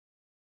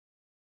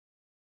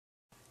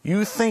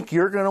You think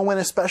you're going to win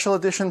a special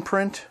edition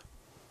print?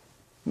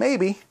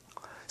 Maybe.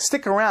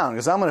 Stick around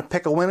because I'm going to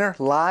pick a winner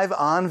live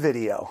on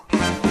video.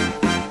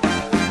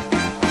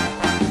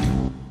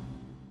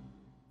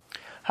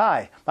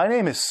 Hi, my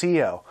name is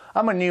Theo.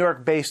 I'm a New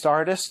York-based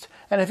artist,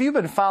 and if you've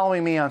been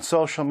following me on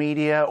social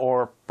media,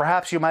 or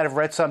perhaps you might have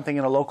read something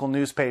in a local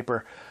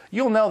newspaper,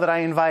 you'll know that I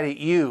invited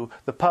you,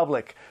 the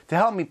public, to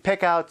help me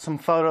pick out some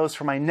photos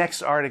for my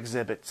next art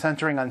exhibit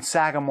centering on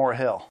Sagamore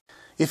Hill.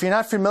 If you're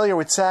not familiar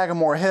with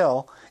Sagamore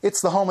Hill,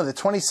 it's the home of the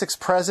 26th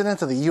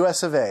President of the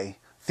US of A,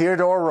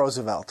 Theodore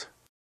Roosevelt.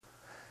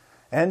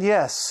 And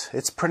yes,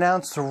 it's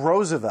pronounced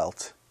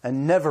Roosevelt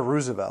and never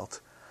Roosevelt.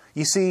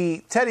 You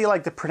see, Teddy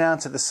liked to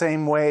pronounce it the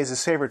same way as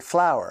his favorite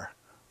flower,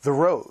 the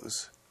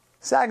rose.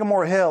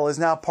 Sagamore Hill is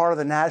now part of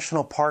the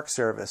National Park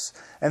Service,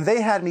 and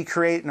they had me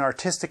create an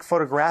artistic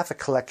photographic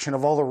collection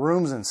of all the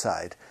rooms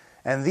inside.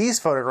 And these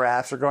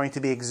photographs are going to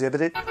be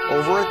exhibited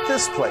over at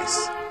this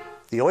place,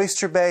 the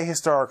Oyster Bay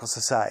Historical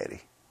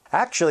Society.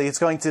 Actually, it's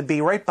going to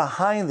be right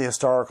behind the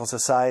Historical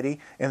Society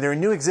in their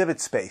new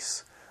exhibit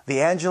space,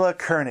 the Angela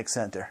Koenig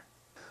Center.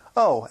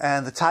 Oh,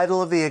 and the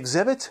title of the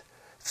exhibit?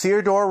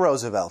 Theodore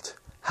Roosevelt,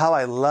 How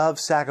I Love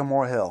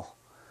Sagamore Hill.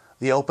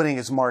 The opening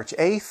is March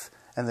 8th,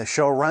 and the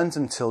show runs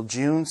until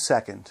June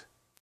 2nd.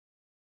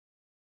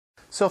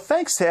 So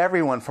thanks to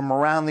everyone from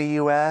around the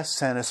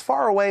US and as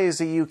far away as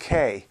the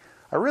UK.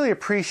 I really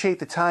appreciate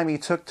the time you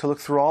took to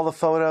look through all the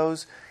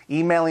photos,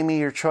 emailing me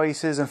your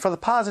choices, and for the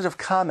positive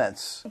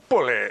comments.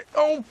 Bully.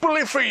 Oh,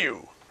 bully for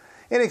you.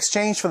 In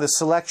exchange for the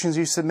selections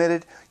you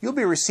submitted, you'll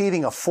be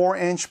receiving a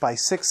 4-inch by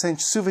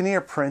 6-inch souvenir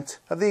print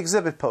of the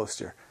exhibit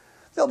poster.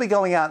 They'll be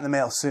going out in the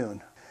mail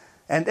soon.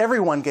 And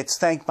everyone gets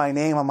thanked by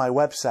name on my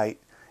website.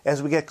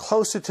 As we get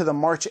closer to the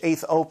March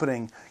 8th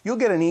opening, you'll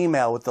get an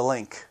email with the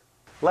link.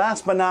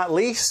 Last but not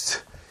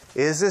least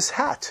is this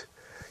hat.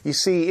 You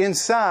see,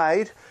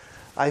 inside,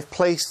 I've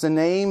placed the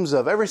names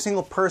of every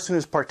single person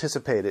who's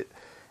participated.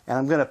 And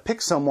I'm going to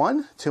pick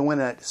someone to win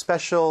a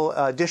special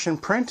edition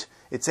print.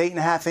 It's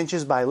 8.5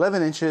 inches by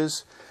 11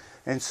 inches.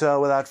 And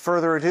so without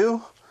further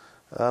ado,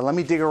 let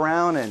me dig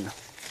around and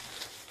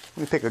let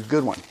me pick a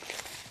good one.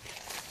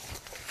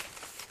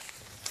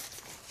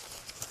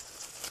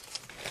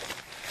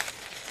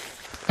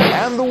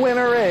 And the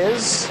winner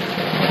is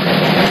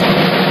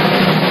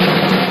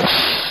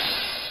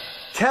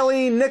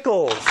Kelly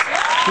Nichols.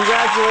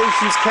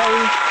 Congratulations,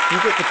 Kelly. You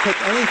get to pick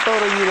any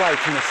photo you like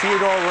from the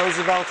Theodore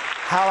Roosevelt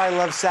How I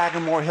Love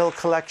Sagamore Hill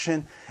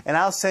collection, and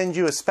I'll send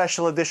you a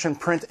special edition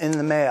print in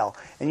the mail.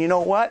 And you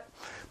know what?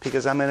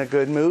 Because I'm in a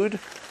good mood,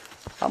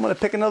 I'm going to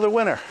pick another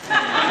winner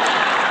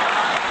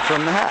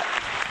from the hat.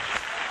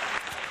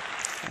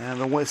 And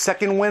the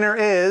second winner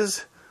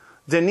is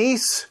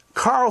Denise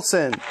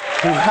Carlson.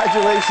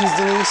 Congratulations,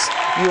 Denise.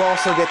 You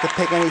also get to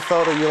pick any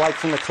photo you like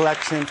from the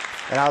collection,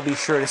 and I'll be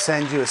sure to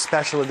send you a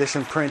special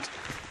edition print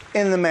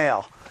in the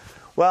mail.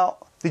 Well,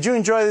 did you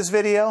enjoy this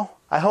video?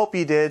 I hope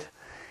you did.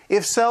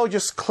 If so,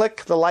 just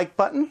click the like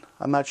button.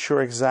 I'm not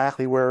sure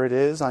exactly where it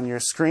is on your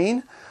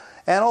screen.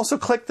 And also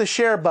click the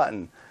share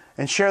button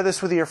and share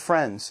this with your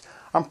friends.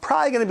 I'm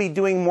probably going to be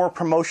doing more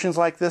promotions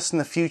like this in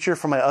the future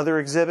for my other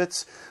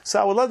exhibits, so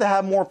I would love to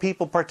have more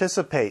people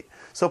participate.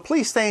 So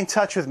please stay in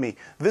touch with me.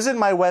 Visit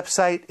my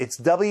website. It's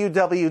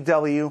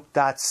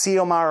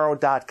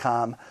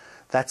www.ciomaro.com.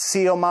 That's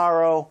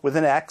Ciomaro with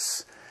an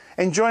X.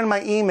 And join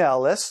my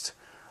email list.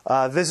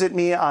 Visit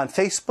me on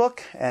Facebook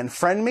and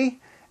friend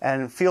me.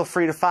 And feel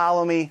free to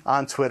follow me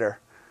on Twitter.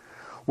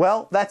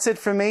 Well, that's it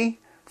for me.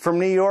 From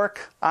New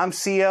York, I'm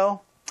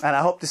Theo, and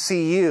I hope to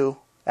see you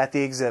at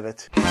the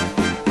exhibit.